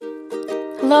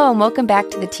Hello and welcome back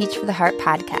to the Teach for the Heart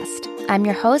podcast. I'm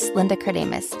your host, Linda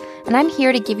Cardemus, and I'm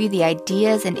here to give you the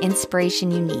ideas and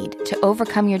inspiration you need to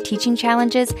overcome your teaching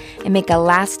challenges and make a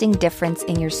lasting difference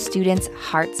in your students'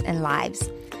 hearts and lives.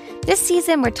 This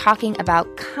season, we're talking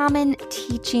about common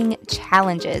teaching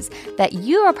challenges that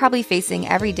you are probably facing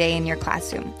every day in your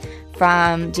classroom,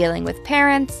 from dealing with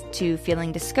parents to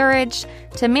feeling discouraged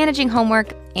to managing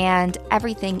homework and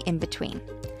everything in between.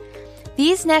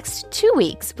 These next 2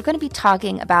 weeks, we're going to be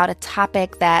talking about a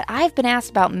topic that I've been asked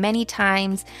about many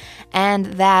times and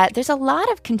that there's a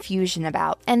lot of confusion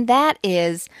about, and that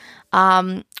is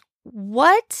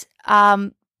what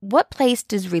place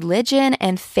does religion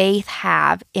and faith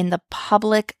have in the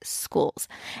public schools?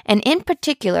 And in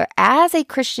particular, as a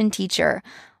Christian teacher,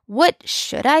 what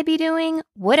should I be doing?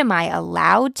 What am I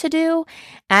allowed to do?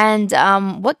 And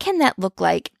what can that look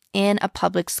like in a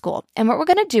public school? And what we're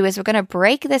going to do is we're going to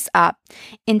break this up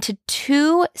into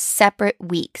 2 separate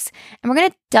weeks. And we're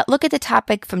going to look at the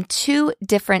topic from 2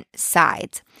 different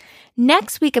sides.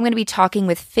 Next week, I'm going to be talking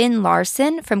with Finn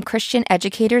Larson from Christian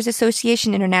Educators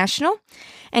Association International.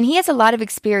 And he has a lot of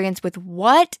experience with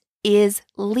what is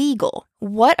legal.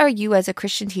 What are you as a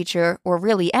Christian teacher, or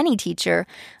really any teacher,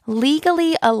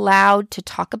 legally allowed to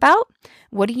talk about?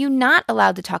 What are you not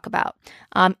allowed to talk about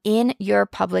in your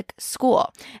public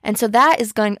school? And so that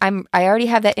is I already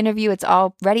have that interview. It's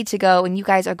all ready to go, and you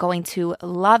guys are going to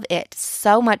love it.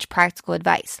 So much practical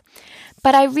advice.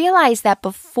 But I realized that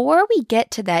before we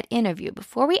get to that interview,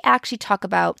 before we actually talk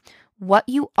about what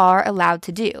you are allowed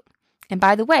to do, and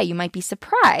by the way, you might be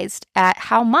surprised at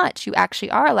how much you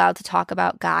actually are allowed to talk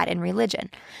about God and religion.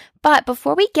 But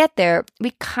before we get there,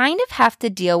 we kind of have to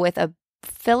deal with a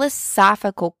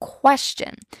philosophical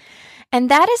question. And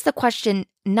that is the question,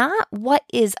 not what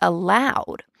is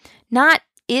allowed, not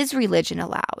is religion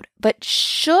allowed, but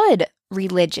should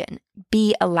religion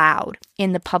be allowed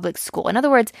in the public school? In other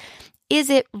words, is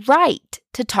it right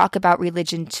to talk about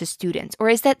religion to students, or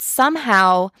is that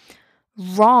somehow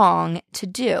wrong to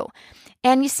do?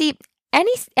 And you see,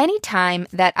 any time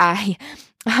that I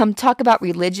talk about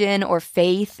religion or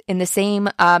faith in the same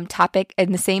topic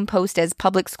in the same post as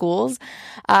public schools,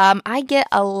 I get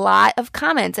a lot of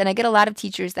comments, and I get a lot of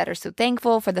teachers that are so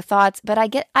thankful for the thoughts, but I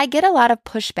get a lot of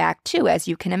pushback too, as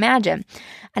you can imagine.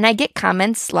 And I get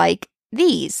comments like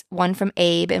these, one from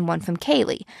Abe and one from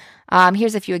Kaylee.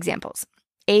 Here's a few examples.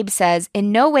 Abe says,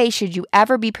 "In no way should you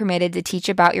ever be permitted to teach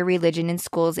about your religion in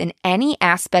schools in any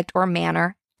aspect or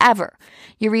manner, ever.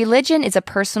 Your religion is a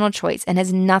personal choice and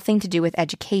has nothing to do with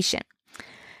education."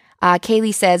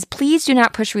 Kaylee says, "Please do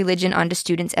not push religion onto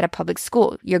students at a public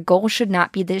school. Your goal should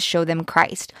not be to show them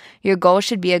Christ. Your goal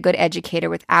should be a good educator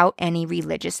without any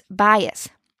religious bias."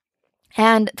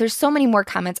 And there's so many more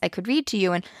comments I could read to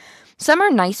you, and some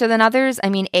are nicer than others. I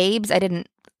mean, Abe's, I didn't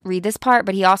read this part,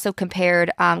 but he also compared,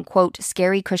 quote,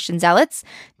 scary Christian zealots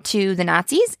to the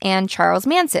Nazis and Charles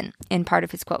Manson in part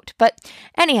of his quote. But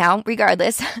anyhow,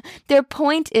 regardless, their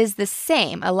point is the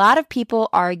same. A lot of people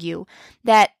argue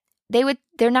that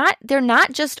they're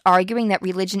not just arguing that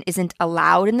religion isn't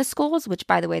allowed in the schools, which,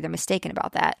 by the way, they're mistaken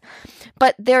about that,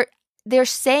 but they're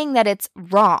saying that it's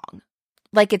wrong,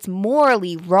 like it's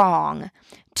morally wrong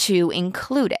to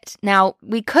include it. Now,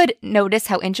 we could notice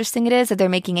how interesting it is that they're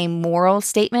making a moral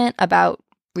statement about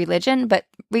religion, but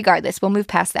regardless, we'll move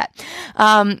past that.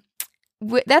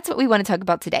 That's what we want to talk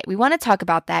about today. We want to talk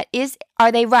about that.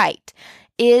 Are they right?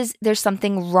 Is there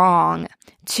something wrong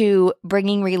to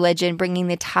bringing religion, bringing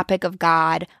the topic of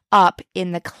God up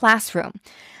in the classroom?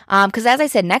 Because as I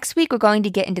said, next week we're going to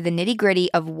get into the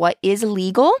nitty-gritty of what is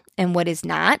legal and what is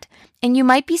not. And you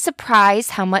might be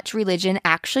surprised how much religion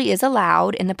actually is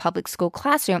allowed in the public school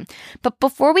classroom. But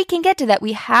before we can get to that,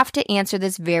 we have to answer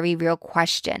this very real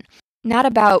question. Not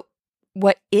about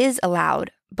what is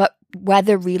allowed, but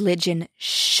whether religion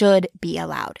should be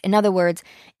allowed. In other words,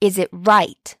 is it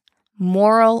right,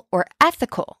 moral, or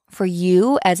ethical for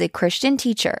you as a Christian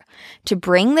teacher to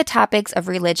bring the topics of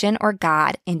religion or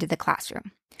God into the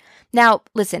classroom? Now,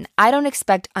 listen, I don't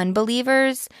expect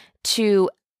unbelievers to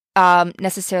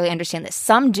necessarily understand this.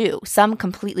 Some do. Some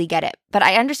completely get it. But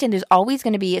I understand there's always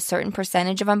going to be a certain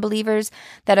percentage of unbelievers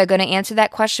that are going to answer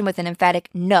that question with an emphatic,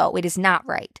 no, it is not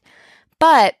right.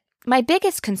 But my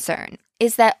biggest concern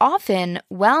is that often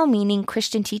well-meaning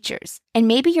Christian teachers, and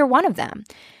maybe you're one of them,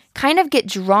 kind of get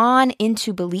drawn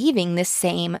into believing this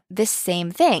same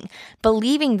thing,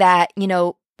 believing that,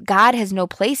 God has no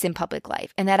place in public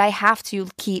life and that I have to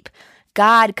keep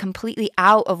God completely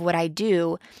out of what I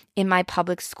do in my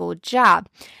public school job.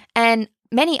 And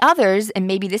many others, and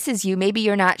maybe this is you, maybe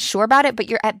you're not sure about it, but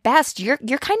you're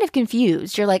kind of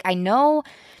confused. You're like, I know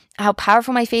how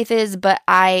powerful my faith is, but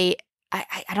I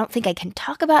I don't think I can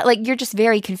talk about, like, you're just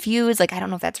very confused. Like, I don't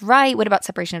know if that's right. What about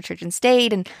separation of church and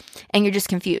state? And you're just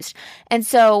confused. And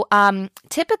so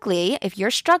typically, if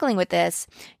you're struggling with this,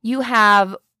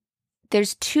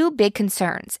 there's two big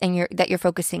concerns that you're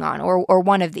focusing on, or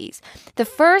one of these. The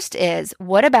first is,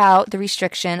 what about the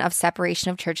restriction of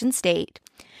separation of church and state?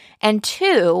 And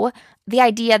two, the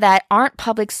idea that aren't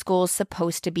public schools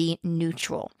supposed to be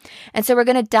neutral? And so we're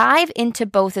going to dive into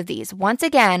both of these. Once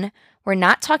again, we're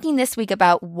not talking this week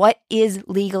about what is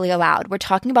legally allowed. We're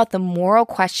talking about the moral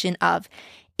question of,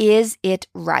 is it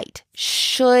right?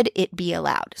 Should it be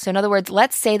allowed? So in other words,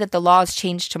 let's say that the laws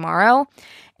change tomorrow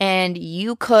and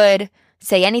you could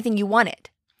say anything you wanted.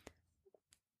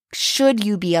 Should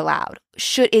you be allowed?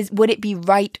 Would it be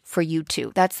right for you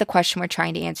to? That's the question we're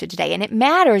trying to answer today. And it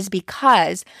matters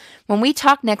because when we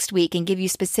talk next week and give you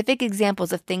specific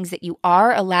examples of things that you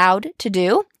are allowed to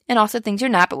do and also things you're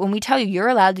not, but when we tell you you're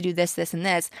allowed to do this, this, and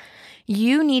this,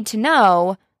 you need to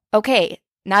know, okay,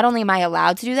 not only am I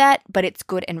allowed to do that, but it's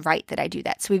good and right that I do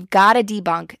that. So we've got to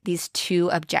debunk these two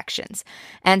objections.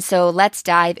 And so let's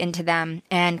dive into them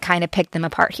and kind of pick them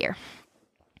apart here.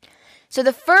 So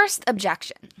the first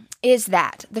objection is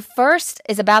about the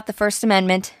First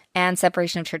Amendment and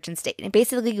separation of church and state. And it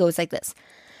basically goes like this.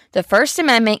 The First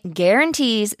Amendment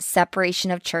guarantees separation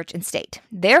of church and state.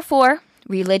 Therefore,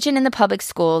 religion in the public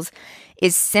schools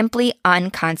is simply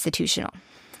unconstitutional.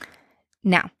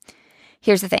 Now,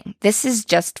 here's the thing. It's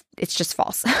just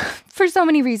false for so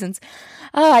many reasons.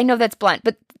 Oh, I know that's blunt,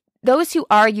 but those who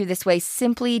argue this way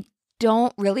simply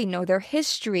don't really know their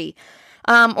history.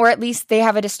 Or at least they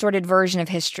have a distorted version of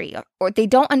history, or they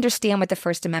don't understand what the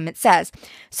First Amendment says.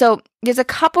 So there's a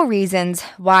couple reasons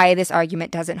why this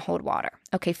argument doesn't hold water.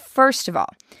 Okay, first of all,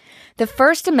 the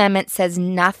First Amendment says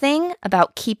nothing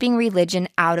about keeping religion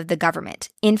out of the government.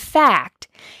 In fact,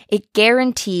 it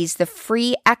guarantees the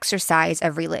free exercise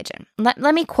of religion.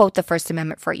 Let me quote the First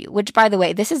Amendment for you, which, by the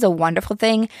way, this is a wonderful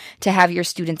thing to have your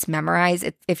students memorize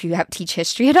if you teach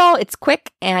history at all. It's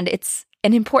quick and it's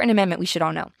an important amendment we should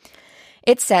all know.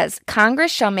 It says,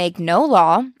 Congress shall make no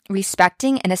law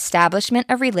respecting an establishment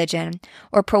of religion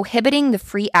or prohibiting the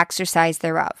free exercise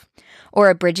thereof, or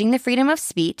abridging the freedom of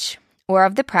speech, or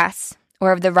of the press,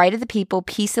 or of the right of the people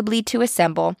peaceably to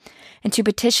assemble and to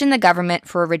petition the government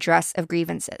for a redress of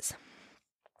grievances.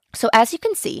 So as you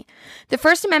can see, the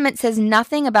First Amendment says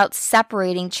nothing about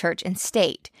separating church and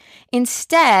state.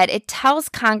 Instead, it tells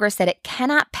Congress that it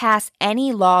cannot pass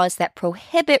any laws that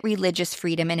prohibit religious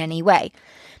freedom in any way.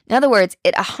 In other words,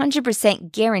 it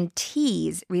 100%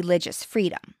 guarantees religious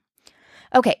freedom.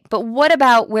 Okay, but what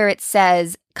about where it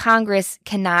says Congress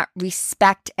cannot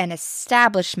respect an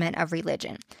establishment of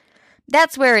religion?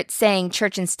 That's where it's saying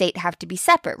church and state have to be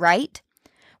separate, right?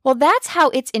 Well, that's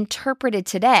how it's interpreted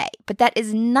today, but that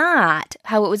is not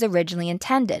how it was originally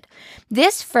intended.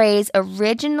 This phrase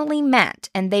originally meant,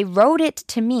 and they wrote it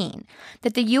to mean,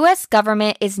 that the U.S.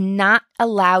 government is not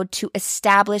allowed to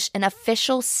establish an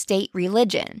official state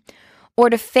religion or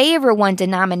to favor one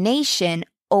denomination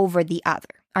over the other.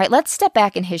 All right, let's step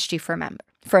back in history for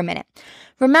a minute.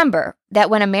 Remember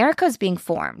that when America was being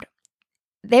formed,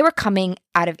 they were coming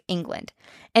out of England.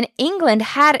 And England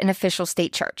had an official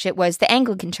state church. It was the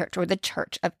Anglican Church, or the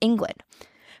Church of England.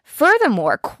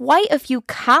 Furthermore, quite a few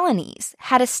colonies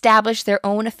had established their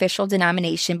own official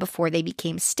denomination before they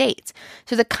became states.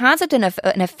 So the concept of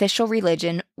an official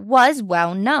religion was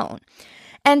well known.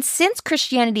 And since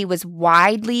Christianity was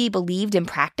widely believed and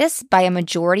practiced by a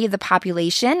majority of the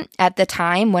population at the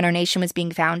time when our nation was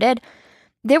being founded,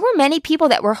 there were many people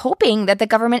that were hoping that the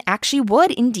government actually would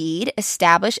indeed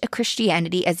establish a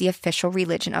Christianity as the official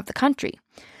religion of the country.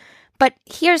 But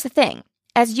here's the thing.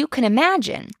 As you can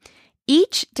imagine,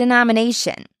 each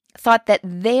denomination thought that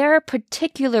their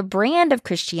particular brand of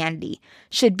Christianity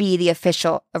should be the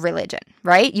official religion,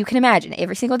 right? You can imagine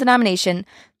every single denomination,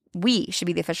 we should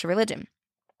be the official religion.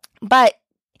 But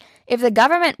if the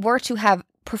government were to have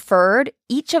preferred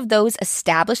each of those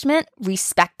establishments,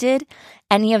 respected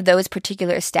any of those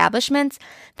particular establishments,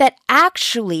 that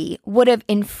actually would have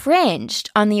infringed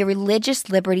on the religious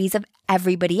liberties of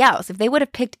everybody else. If they would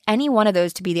have picked any one of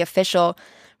those to be the official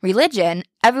religion,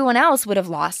 everyone else would have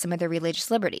lost some of their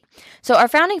religious liberty. So our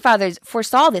founding fathers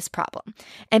foresaw this problem.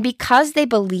 And because they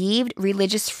believed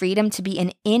religious freedom to be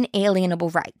an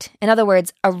inalienable right, in other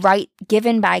words, a right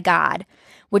given by God,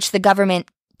 which the government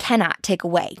cannot take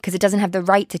away because it doesn't have the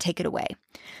right to take it away.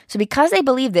 So because they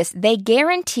believed this, they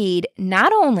guaranteed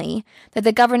not only that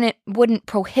the government wouldn't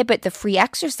prohibit the free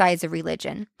exercise of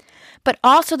religion, but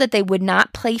also that they would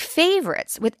not play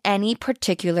favorites with any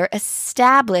particular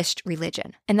established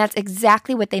religion. And that's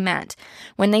exactly what they meant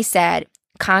when they said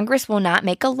Congress will not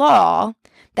make a law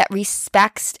that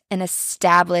respects an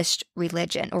established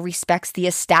religion or respects the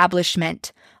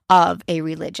establishment of a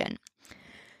religion.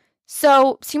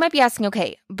 So you might be asking,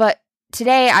 okay, but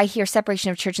today I hear separation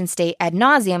of church and state ad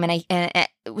nauseum,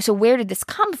 so where did this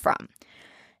come from?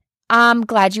 I'm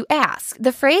glad you asked.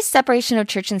 The phrase separation of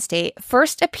church and state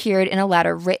first appeared in a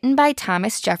letter written by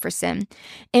Thomas Jefferson,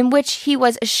 in which he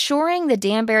was assuring the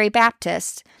Danbury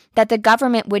Baptists that the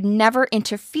government would never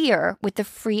interfere with the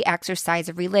free exercise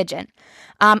of religion.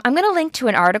 I'm going to link to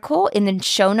an article in the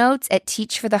show notes at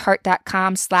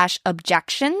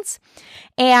teachfortheheart.com/objections,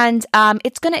 and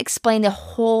it's going to explain the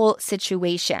whole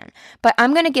situation. But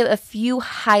I'm going to give a few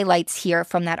highlights here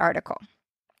from that article.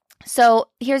 So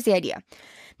here's the idea.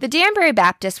 The Danbury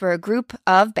Baptists were a group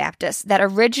of Baptists that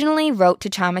originally wrote to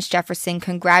Thomas Jefferson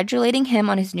congratulating him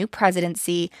on his new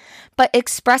presidency, but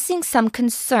expressing some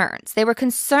concerns. They were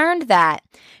concerned that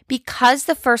because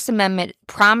the First Amendment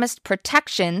promised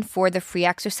protection for the free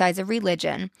exercise of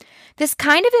religion, this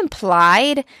kind of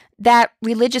implied that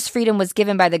religious freedom was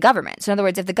given by the government. So in other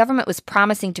words, if the government was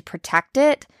promising to protect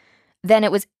it,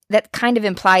 then that kind of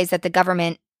implies that the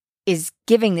government is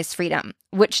giving this freedom,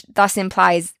 which thus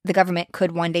implies the government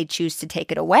could one day choose to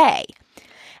take it away.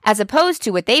 As opposed to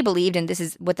what they believed, and this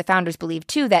is what the founders believed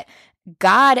too, that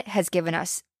God has given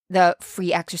us the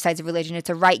free exercise of religion. It's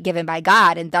a right given by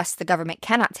God, and thus the government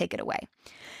cannot take it away.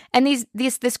 And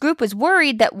this group was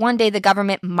worried that one day the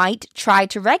government might try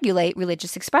to regulate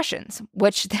religious expressions,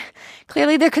 which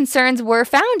clearly their concerns were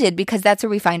founded because that's where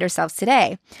we find ourselves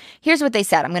today. Here's what they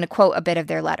said. I'm going to quote a bit of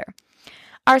their letter.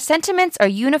 Our sentiments are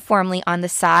uniformly on the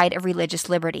side of religious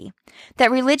liberty,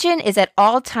 that religion is at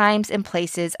all times and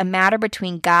places a matter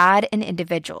between God and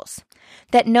individuals,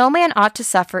 that no man ought to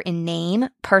suffer in name,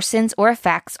 persons, or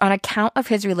effects on account of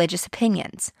his religious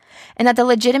opinions, and that the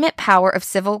legitimate power of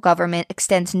civil government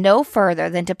extends no further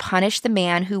than to punish the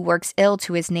man who works ill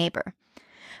to his neighbor.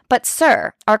 But,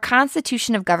 sir, our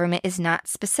constitution of government is not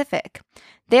specific.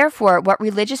 Therefore, what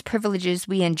religious privileges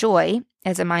we enjoy,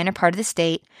 as a minor part of the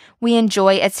state, we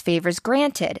enjoy as favors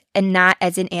granted, and not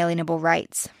as inalienable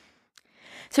rights.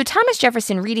 So Thomas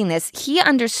Jefferson, reading this, he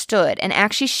understood and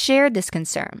actually shared this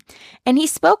concern. And he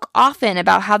spoke often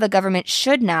about how the government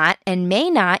should not and may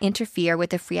not interfere with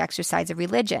the free exercise of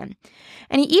religion.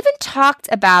 And he even talked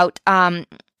about,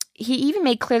 he even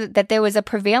made clear that there was a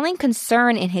prevailing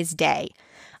concern in his day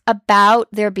about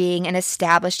there being an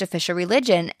established official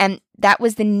religion, and that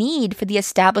was the need for the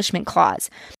Establishment Clause.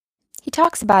 He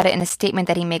talks about it in a statement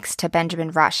that he makes to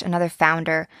Benjamin Rush, another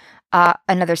signer of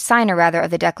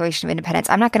the Declaration of Independence.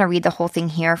 I'm not going to read the whole thing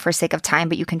here for sake of time,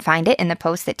 but you can find it in the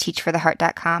post at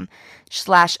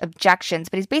teachfortheheart.com/objections.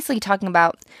 But he's basically talking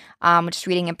about, just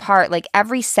reading in part, like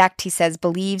every sect, he says,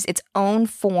 believes its own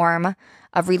form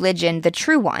of religion, the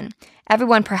true one.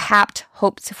 Everyone perhaps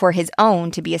hopes for his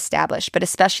own to be established, but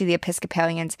especially the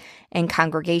Episcopalians and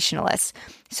Congregationalists.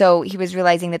 So he was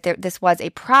realizing that this was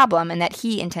a problem and that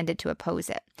he intended to oppose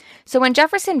it. So when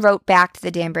Jefferson wrote back to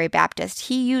the Danbury Baptist,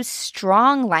 he used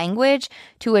strong language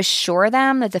to assure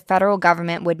them that the federal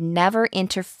government would never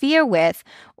interfere with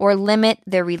or limit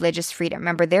their religious freedom.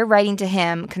 Remember, they're writing to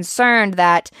him concerned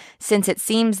that since it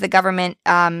seems the government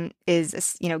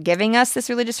is giving us this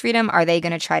religious freedom, are they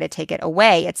going to try to take it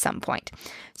away at some point?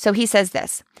 So he says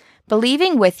this,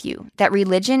 believing with you that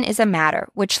religion is a matter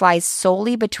which lies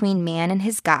solely between man and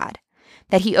his God,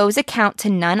 that he owes account to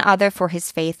none other for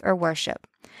his faith or worship,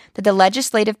 that the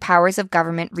legislative powers of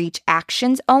government reach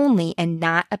actions only and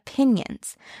not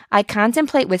opinions, I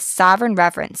contemplate with sovereign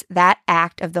reverence that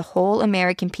act of the whole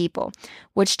American people,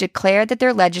 which declared that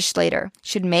their legislator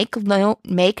should make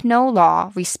no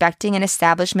law respecting an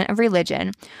establishment of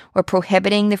religion or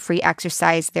prohibiting the free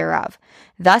exercise thereof,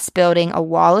 thus building a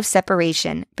wall of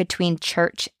separation between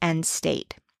church and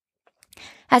state.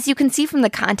 As you can see from the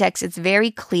context, it's very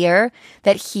clear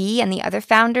that he and the other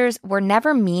founders were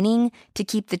never meaning to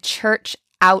keep the church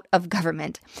out of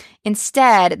government.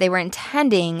 Instead, they were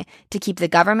intending to keep the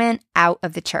government out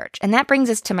of the church. And that brings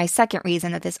us to my second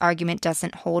reason that this argument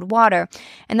doesn't hold water.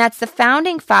 And that's the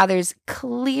founding fathers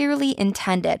clearly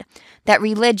intended that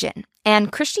religion,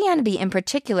 and Christianity in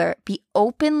particular, be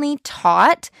openly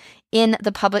taught in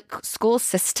the public school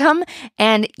system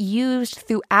and used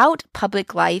throughout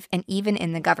public life and even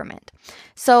in the government.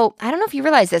 So I don't know if you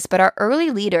realize this, but our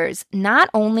early leaders not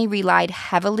only relied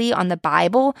heavily on the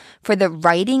Bible for the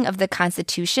writing of the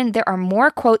Constitution, there are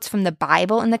more quotes from the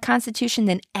Bible in the Constitution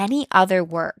than any other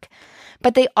work,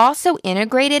 but they also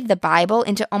integrated the Bible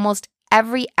into almost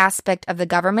every aspect of the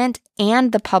government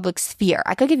and the public sphere.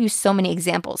 I could give you so many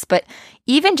examples, but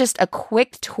even just a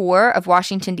quick tour of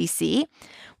Washington, D.C.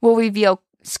 will reveal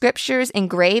scriptures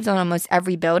engraved on almost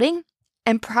every building,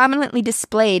 and prominently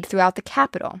displayed throughout the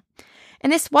Capitol.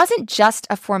 And this wasn't just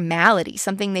a formality,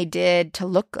 something they did to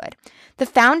look good. The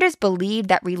founders believed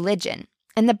that religion,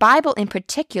 and the Bible in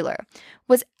particular,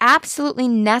 was absolutely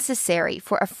necessary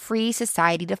for a free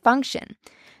society to function.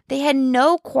 They had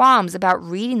no qualms about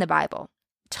reading the Bible,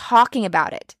 talking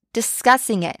about it,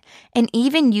 discussing it, and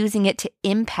even using it to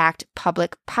impact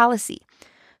public policy.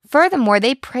 Furthermore,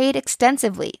 they prayed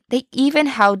extensively. They even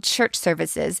held church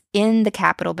services in the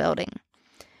Capitol building.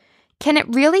 Can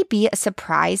it really be a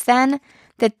surprise then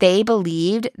that they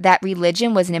believed that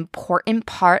religion was an important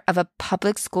part of a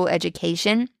public school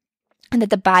education and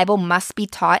that the Bible must be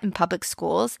taught in public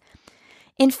schools?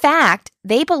 In fact,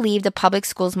 they believed the public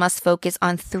schools must focus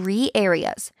on 3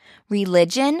 areas: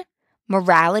 religion,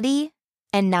 morality,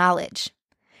 and knowledge.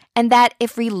 And that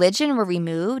if religion were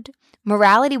removed,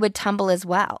 morality would tumble as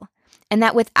well. And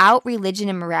that without religion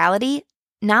and morality,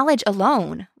 knowledge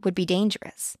alone would be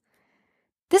dangerous.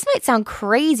 This might sound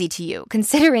crazy to you,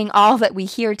 considering all that we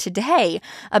hear today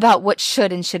about what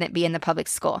should and shouldn't be in the public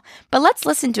school. But let's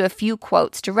listen to a few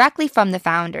quotes directly from the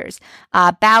founders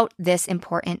about this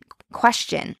important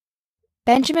question.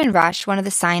 Benjamin Rush, one of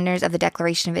the signers of the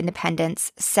Declaration of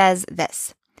Independence, says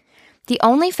this: "The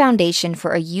only foundation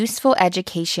for a useful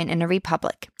education in a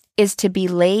republic is to be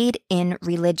laid in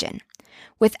religion.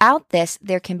 Without this,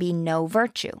 there can be no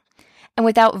virtue. And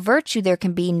without virtue, there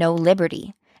can be no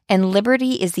liberty. And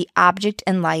liberty is the object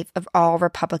and life of all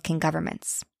Republican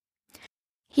governments."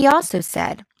 He also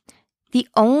said, "The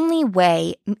only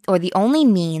way or the only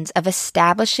means of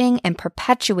establishing and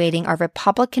perpetuating our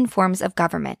Republican forms of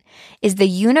government is the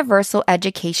universal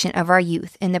education of our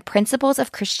youth in the principles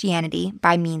of Christianity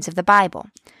by means of the Bible.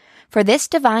 For this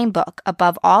divine book,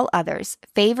 above all others,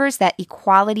 favors that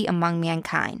equality among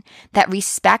mankind, that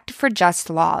respect for just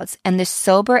laws, and the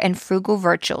sober and frugal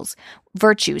virtues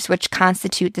which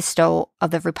constitute the soul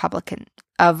of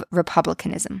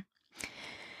republicanism."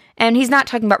 And he's not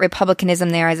talking about republicanism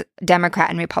there as Democrat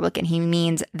and Republican. He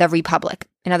means the republic.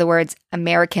 In other words,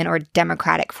 American or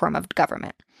democratic form of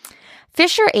government.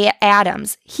 Fisher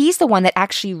Adams, he's the one that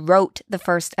actually wrote the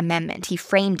First Amendment. He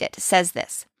framed it, says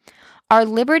this: "Our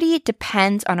liberty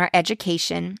depends on our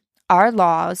education, our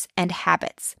laws, and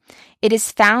habits. It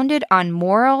is founded on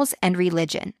morals and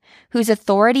religion, whose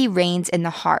authority reigns in the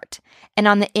heart, and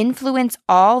on the influence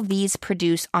all these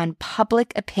produce on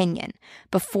public opinion,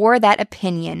 before that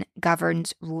opinion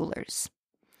governs rulers."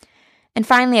 And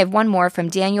finally, I have one more from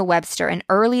Daniel Webster, an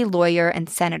early lawyer and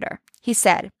senator. He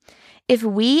said, "If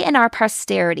we and our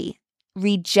posterity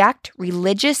reject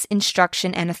religious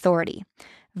instruction and authority,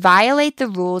 violate the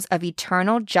rules of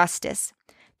eternal justice,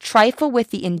 trifle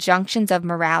with the injunctions of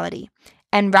morality,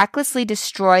 and recklessly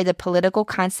destroy the political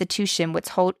constitution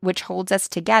which holds us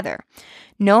together,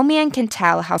 no man can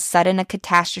tell how sudden a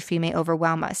catastrophe may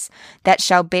overwhelm us, that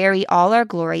shall bury all our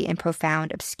glory in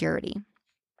profound obscurity."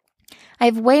 I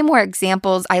have way more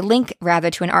examples. I link rather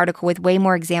to an article with way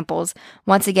more examples,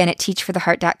 once again at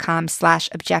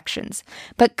teachfortheheart.com/objections.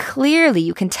 But clearly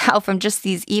you can tell from just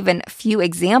these even few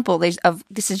examples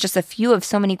this is just a few of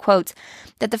so many quotes,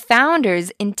 that the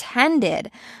founders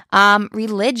intended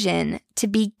religion to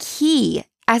be key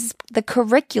as the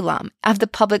curriculum of the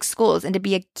public schools and to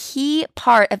be a key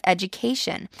part of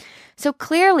education. So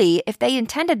clearly, if they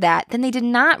intended that, then they did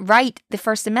not write the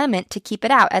First Amendment to keep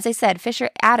it out. As I said, Fisher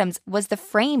Adams was the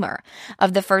framer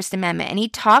of the First Amendment, and he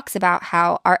talks about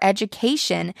how our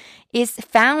education is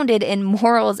founded in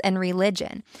morals and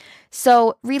religion.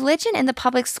 So religion in the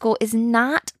public school is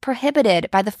not prohibited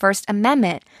by the First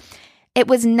Amendment. It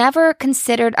was never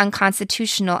considered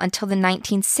unconstitutional until the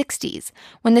 1960s,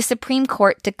 when the Supreme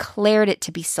Court declared it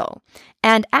to be so.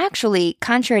 And actually,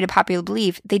 contrary to popular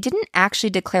belief, they didn't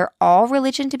actually declare all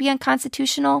religion to be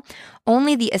unconstitutional,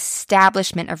 only the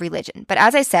establishment of religion. But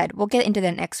as I said, we'll get into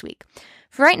that next week.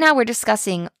 For right now, we're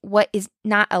discussing what is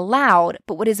not allowed,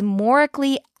 but what is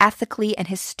morally, ethically, and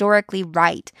historically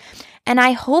right. And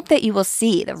I hope that you will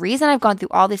see, the reason I've gone through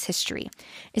all this history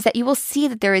is that you will see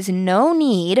that there is no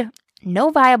need,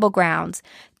 no viable grounds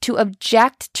to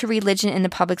object to religion in the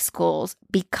public schools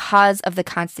because of the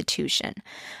Constitution.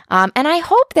 And I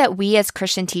hope that we as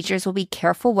Christian teachers will be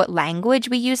careful what language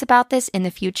we use about this in the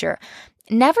future.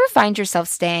 Never find yourself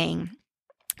saying,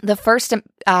 we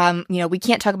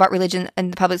can't talk about religion in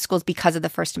the public schools because of the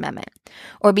First Amendment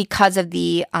or because of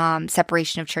the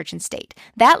separation of church and state.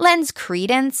 That lends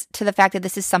credence to the fact that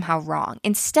this is somehow wrong.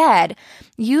 Instead,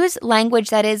 use language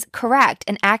that is correct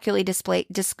and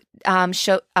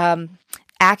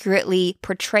accurately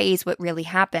portrays what really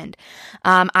happened.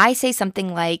 I say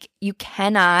something like, you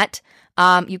cannot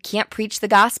You can't preach the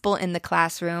gospel in the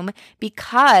classroom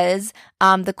because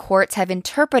the courts have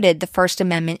interpreted the First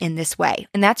Amendment in this way.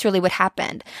 And that's really what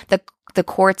happened. The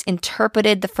courts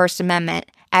interpreted the First Amendment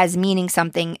as meaning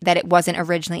something that it wasn't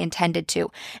originally intended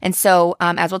to. And so,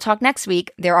 as we'll talk next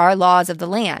week, there are laws of the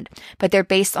land, but they're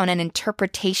based on an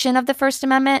interpretation of the First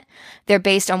Amendment. They're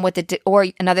based on or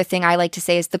another thing I like to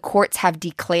say is the courts have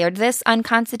declared this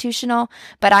unconstitutional,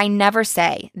 but I never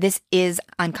say this is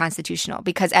unconstitutional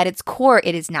because at its core,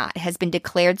 it is not. It has been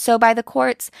declared so by the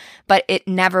courts, but it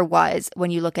never was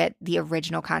when you look at the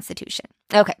original Constitution.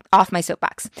 Okay, off my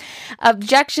soapbox.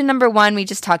 Objection number 1, we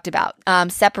just talked about,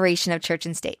 separation of church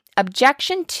and state.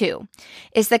 Objection 2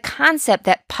 is the concept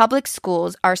that public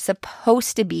schools are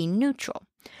supposed to be neutral.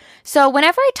 So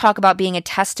whenever I talk about being a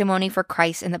testimony for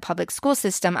Christ in the public school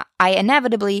system, I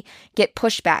inevitably get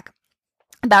pushback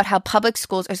about how public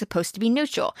schools are supposed to be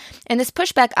neutral. And this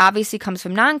pushback obviously comes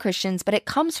from non-Christians, but it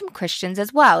comes from Christians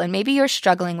as well. And maybe you're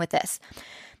struggling with this.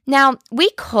 Now,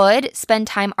 we could spend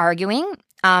time arguing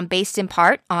based in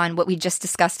part on what we just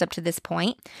discussed up to this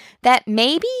point, that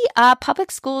maybe public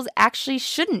schools actually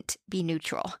shouldn't be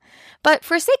neutral. But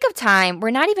for sake of time, we're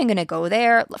not even going to go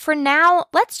there. For now,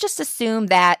 let's just assume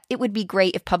that it would be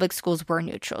great if public schools were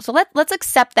neutral. So let's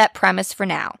accept that premise for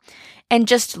now and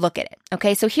just look at it.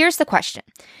 Okay, so here's the question.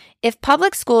 If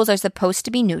public schools are supposed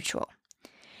to be neutral,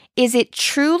 is it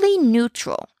truly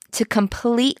neutral to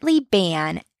completely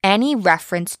ban any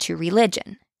reference to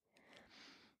religion?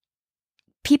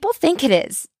 People think it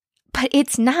is, but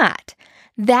it's not.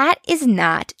 That is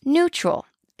not neutral.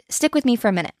 Stick with me for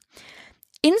a minute.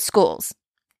 In schools,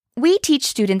 we teach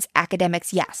students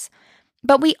academics, yes,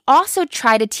 but we also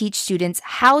try to teach students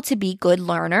how to be good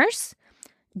learners,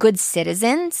 good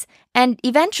citizens, and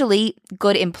eventually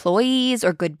good employees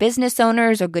or good business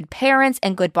owners or good parents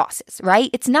and good bosses,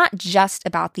 right? It's not just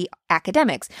about the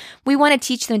academics. We want to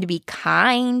teach them to be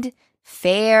kind,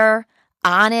 fair,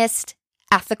 honest,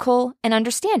 ethical, and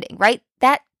understanding, right?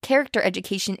 That character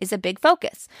education is a big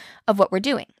focus of what we're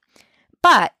doing.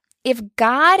 But if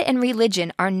God and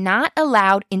religion are not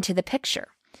allowed into the picture,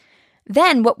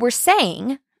 then what we're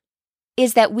saying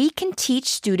is that we can teach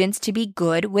students to be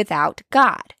good without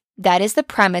God. That is the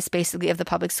premise, basically, of the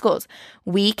public schools.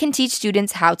 We can teach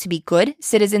students how to be good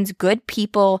citizens, good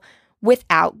people we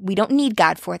don't need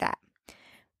God for that.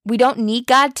 We don't need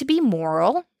God to be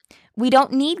moral. We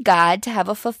don't need God to have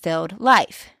a fulfilled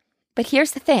life. But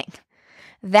here's the thing.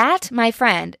 That, my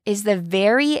friend, is the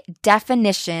very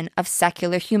definition of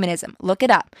secular humanism. Look it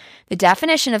up. The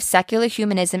definition of secular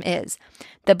humanism is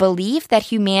the belief that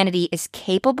humanity is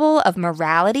capable of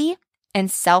morality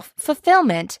and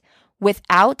self-fulfillment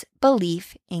without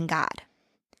belief in God.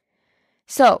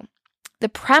 So, the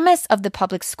premise of the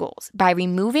public schools, by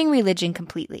removing religion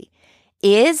completely,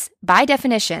 is, by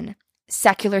definition,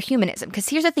 secular humanism. Because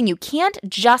here's the thing, you can't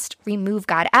just remove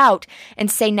God out and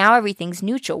say now everything's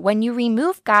neutral. When you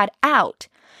remove God out,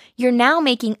 you're now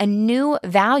making a new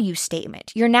value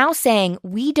statement. You're now saying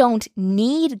we don't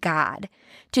need God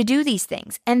to do these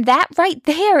things. And that right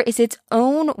there is its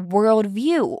own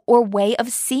worldview or way of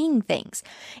seeing things,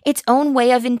 its own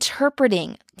way of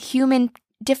interpreting human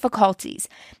difficulties.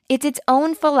 It's its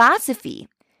own philosophy.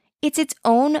 It's its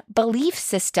own belief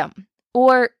system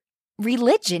or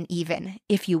religion even,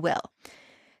 if you will.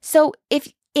 So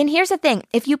and here's the thing,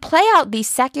 if you play out these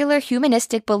secular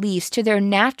humanistic beliefs to their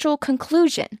natural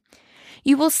conclusion,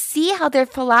 you will see how their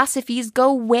philosophies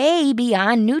go way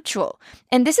beyond neutral.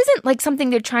 And this isn't like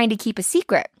something they're trying to keep a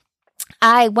secret.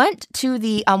 I went to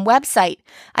the website.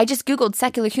 I just Googled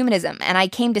secular humanism and I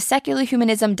came to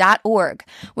secularhumanism.org,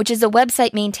 which is a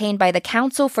website maintained by the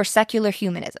Council for Secular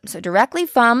Humanism. So directly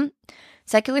from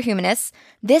secular humanists,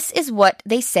 this is what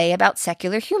they say about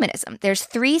secular humanism. There's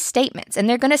 3 statements, and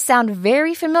they're going to sound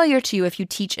very familiar to you if you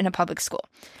teach in a public school.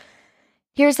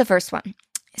 Here's the first one.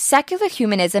 Secular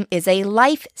humanism is a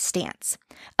life stance,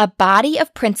 a body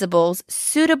of principles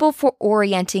suitable for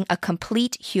orienting a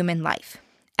complete human life.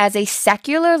 As a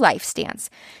secular life stance,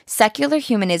 secular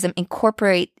humanism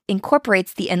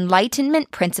incorporates the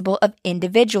Enlightenment principle of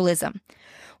individualism,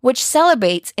 which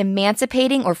celebrates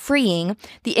emancipating or freeing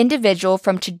the individual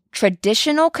from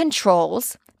traditional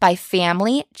controls by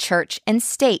family, church, and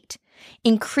state,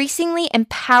 increasingly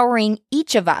empowering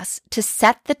each of us to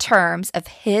set the terms of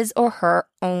his or her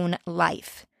own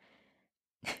life.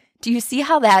 Do you see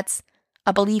how that's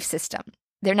a belief system?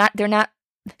 They're not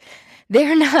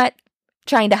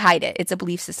trying to hide it. It's a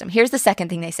belief system. Here's the second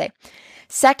thing they say.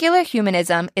 Secular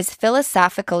humanism is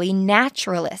philosophically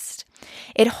naturalist.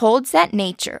 It holds that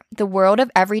nature, the world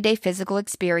of everyday physical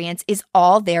experience, is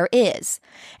all there is,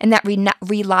 and that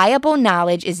reliable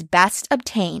knowledge is best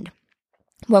obtained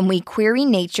when we query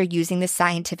nature using the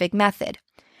scientific method.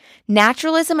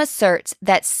 Naturalism asserts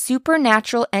that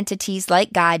supernatural entities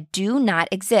like God do not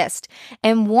exist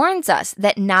and warns us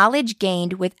that knowledge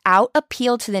gained without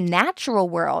appeal to the natural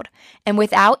world and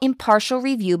without impartial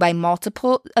review by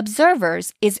multiple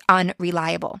observers is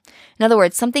unreliable. In other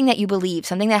words, something that you believe,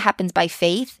 something that happens by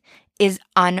faith is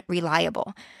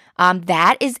unreliable.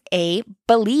 That is a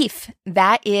belief.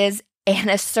 That is an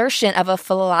assertion of a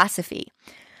philosophy.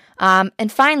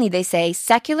 And finally, they say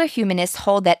secular humanists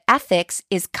hold that ethics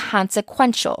is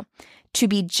consequential, to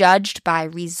be judged by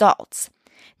results.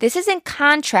 This is in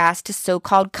contrast to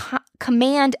so-called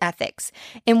command ethics,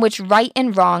 in which right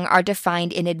and wrong are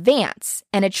defined in advance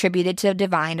and attributed to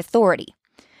divine authority.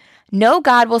 No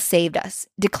God will save us,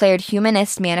 declared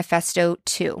Humanist Manifesto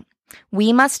 2.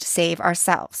 We must save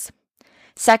ourselves.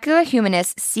 Secular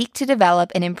humanists seek to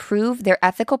develop and improve their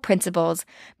ethical principles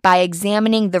by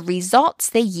examining the results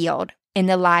they yield in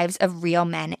the lives of real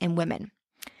men and women.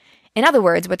 In other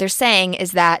words, what they're saying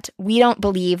is that we don't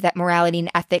believe that morality and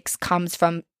ethics comes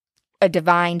from a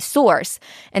divine source.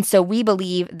 And so we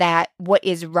believe that what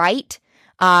is right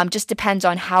just depends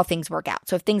on how things work out.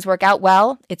 So if things work out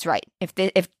well, it's right. If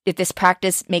this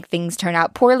practice make things turn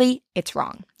out poorly, it's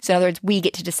wrong. So in other words, we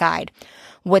get to decide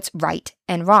what's right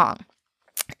and wrong.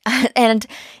 And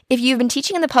if you've been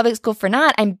teaching in the public school for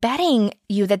not, I'm betting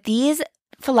you that these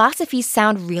philosophies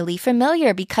sound really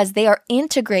familiar because they are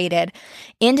integrated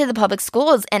into the public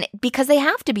schools and because they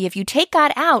have to be. If you take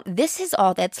God out, this is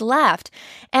all that's left.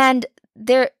 And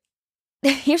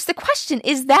here's the question,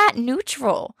 is that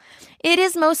neutral? It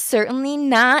is most certainly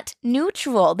not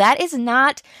neutral. That is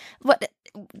not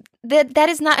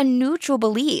a neutral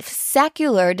belief.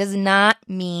 Secular does not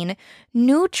mean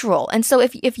neutral. And so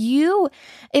this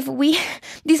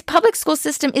public school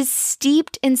system is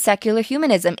steeped in secular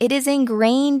humanism. It is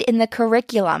ingrained in the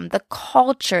curriculum, the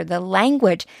culture, the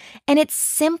language, and it's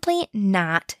simply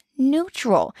not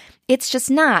neutral. It's just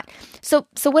not. So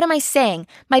what am I saying?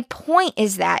 My point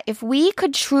is that if we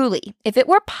could truly, if it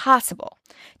were possible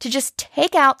to just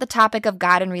take out the topic of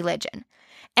God and religion,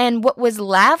 and what was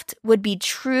left would be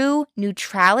true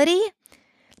neutrality,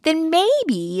 then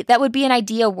maybe that would be an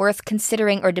idea worth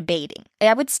considering or debating.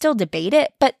 I would still debate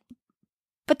it, but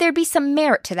there'd be some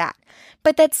merit to that.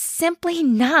 But that's simply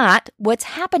not what's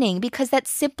happening because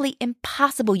that's simply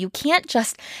impossible. You can't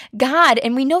just, God,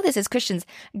 and we know this as Christians,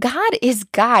 God is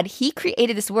God. He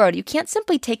created this world. You can't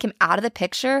simply take him out of the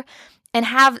picture and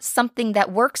have something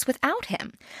that works without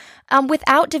him,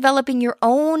 without developing your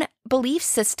own belief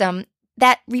system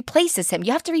that replaces him.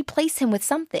 You have to replace him with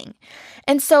something.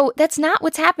 And so that's not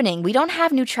what's happening. We don't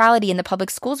have neutrality in the public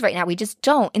schools right now. We just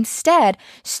don't. Instead,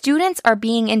 students are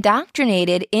being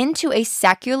indoctrinated into a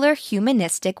secular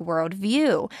humanistic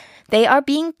worldview. They are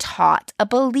being taught a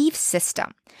belief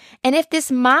system. And if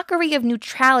this mockery of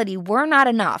neutrality were not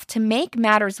enough to make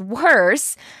matters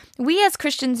worse, we as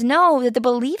Christians know that the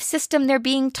belief system they're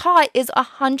being taught is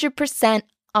 100%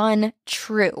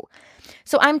 untrue.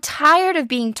 So I'm tired of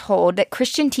being told that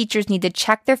Christian teachers need to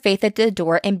check their faith at the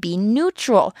door and be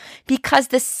neutral because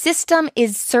the system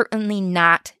is certainly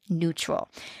not neutral.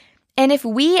 And if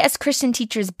we as Christian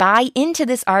teachers buy into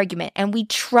this argument and we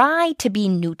try to be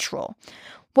neutral,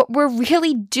 what we're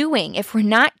really doing, if we're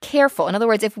not careful, in other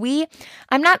words,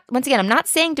 I'm not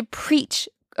saying to preach,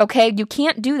 okay? You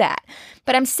can't do that.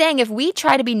 But I'm saying if we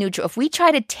try to be neutral, if we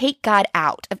try to take God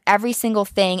out of every single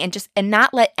thing and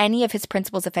not let any of his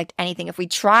principles affect anything, if we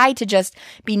try to just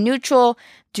be neutral,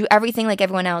 do everything like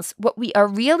everyone else, what we are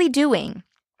really doing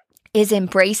is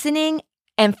embracing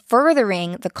and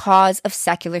furthering the cause of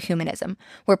secular humanism.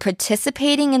 We're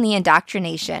participating in the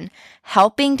indoctrination,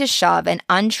 helping to shove an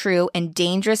untrue and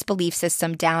dangerous belief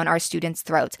system down our students'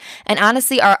 throats. And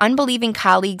honestly, our unbelieving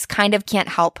colleagues kind of can't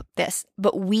help this,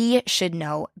 but we should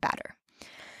know better.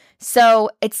 So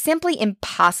it's simply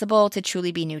impossible to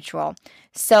truly be neutral.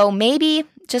 So maybe,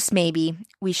 just maybe,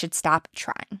 we should stop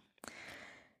trying.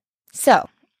 So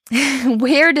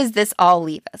where does this all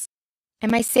leave us?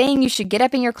 Am I saying you should get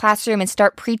up in your classroom and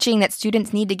start preaching that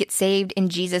students need to get saved in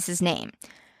Jesus' name?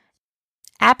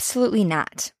 Absolutely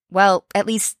not. Well, at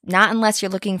least not unless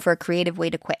you're looking for a creative way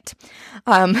to quit.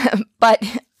 But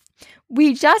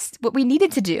what we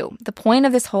needed to do, the point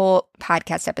of this whole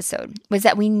podcast episode, was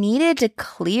that we needed to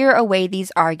clear away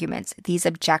these arguments, these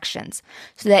objections,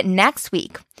 so that next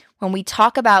week, when we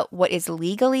talk about what is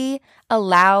legally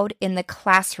allowed in the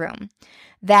classroom,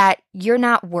 that you're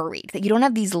not worried, that you don't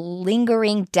have these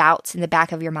lingering doubts in the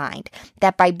back of your mind,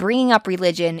 that by bringing up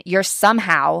religion, you're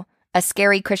somehow a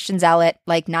scary Christian zealot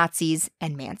like Nazis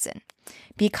and Manson.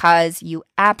 Because you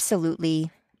absolutely,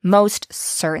 most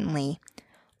certainly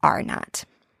are not.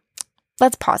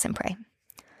 Let's pause and pray.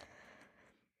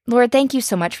 Lord, thank you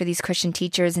so much for these Christian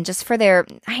teachers and just for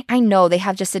I know they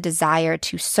have just a desire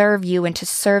to serve you and to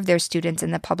serve their students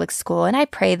in the public school. And I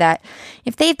pray that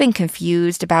if they've been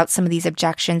confused about some of these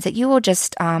objections, that you will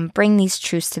just bring these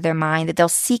truths to their mind, that they'll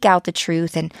seek out the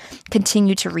truth and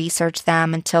continue to research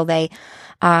them until they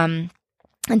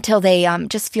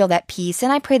just feel that peace.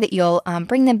 And I pray that you'll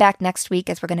bring them back next week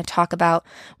as we're going to talk about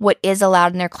what is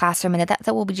allowed in their classroom, and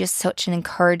that will be just such an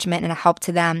encouragement and a help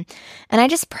to them. And I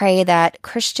just pray that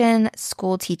Christian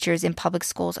school teachers in public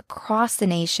schools across the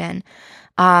nation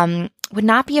would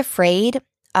not be afraid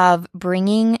of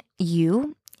bringing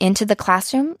you into the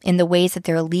classroom in the ways that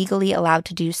they're legally allowed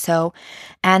to do so,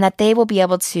 and that they will be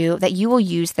able to, that you will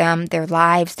use them, their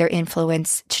lives, their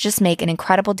influence to just make an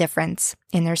incredible difference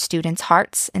in their students'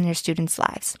 hearts and their students'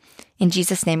 lives. In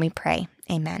Jesus' name we pray.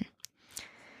 Amen.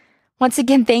 Once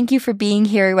again, thank you for being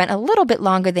here. We went a little bit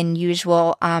longer than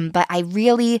usual, but I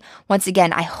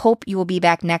hope you will be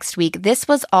back next week. This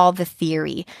was all the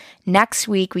theory. Next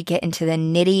week, we get into the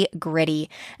nitty-gritty,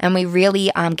 and we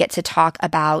really get to talk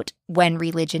about when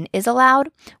religion is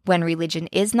allowed, when religion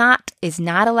is not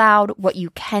allowed, what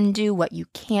you can do, what you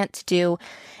can't do.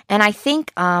 And I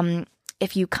think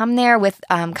if you come there with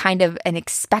kind of an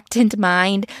expectant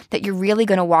mind, that you're really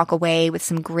going to walk away with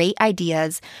some great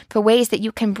ideas for ways that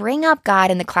you can bring up God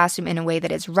in the classroom in a way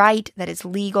that is right, that is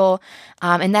legal,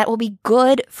 and that will be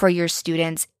good for your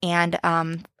students and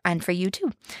for you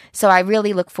too. So I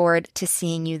really look forward to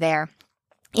seeing you there.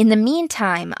 In the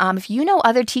meantime, if you know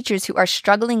other teachers who are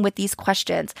struggling with these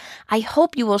questions, I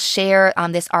hope you will share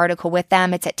this article with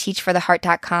them. It's at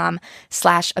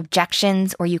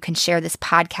teachfortheheart.com/objections, or you can share this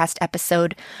podcast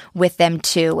episode with them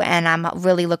too. And I'm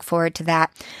really look forward to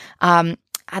that.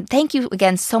 Thank you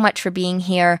again so much for being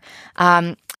here.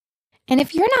 And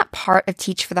if you're not part of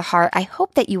Teach for the Heart, I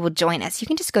hope that you will join us. You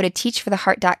can just go to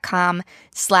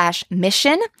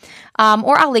teachfortheheart.com/mission,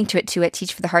 or I'll link to it too at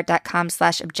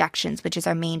teachfortheheart.com/objections, which is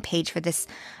our main page for this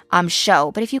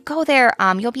show. But if you go there,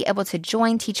 you'll be able to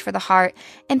join Teach for the Heart.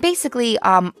 And basically,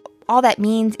 all that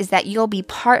means is that you'll be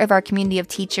part of our community of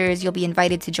teachers. You'll be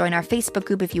invited to join our Facebook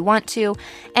group if you want to.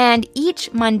 And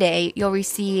each Monday, you'll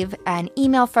receive an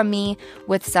email from me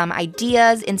with some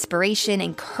ideas, inspiration,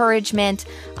 encouragement,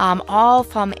 all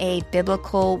from a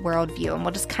biblical worldview. And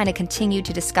we'll just kind of continue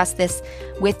to discuss this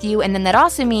with you. And then that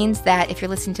also means that if you're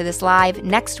listening to this live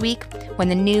next week, when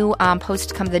the new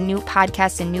the new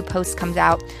podcast and new post comes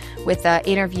out with an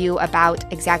interview about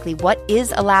exactly what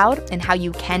is allowed and how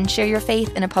you can share your faith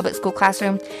in a public school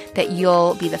classroom, that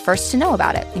you'll be the first to know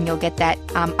about it, and you'll get that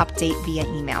update via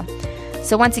email.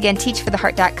 So once again,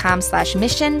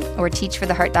 teachfortheheart.com/mission or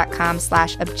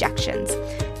teachfortheheart.com/objections.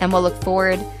 And we'll look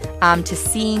forward to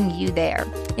seeing you there.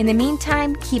 In the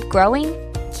meantime, keep growing,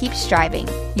 keep striving.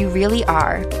 You really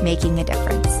are making a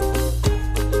difference.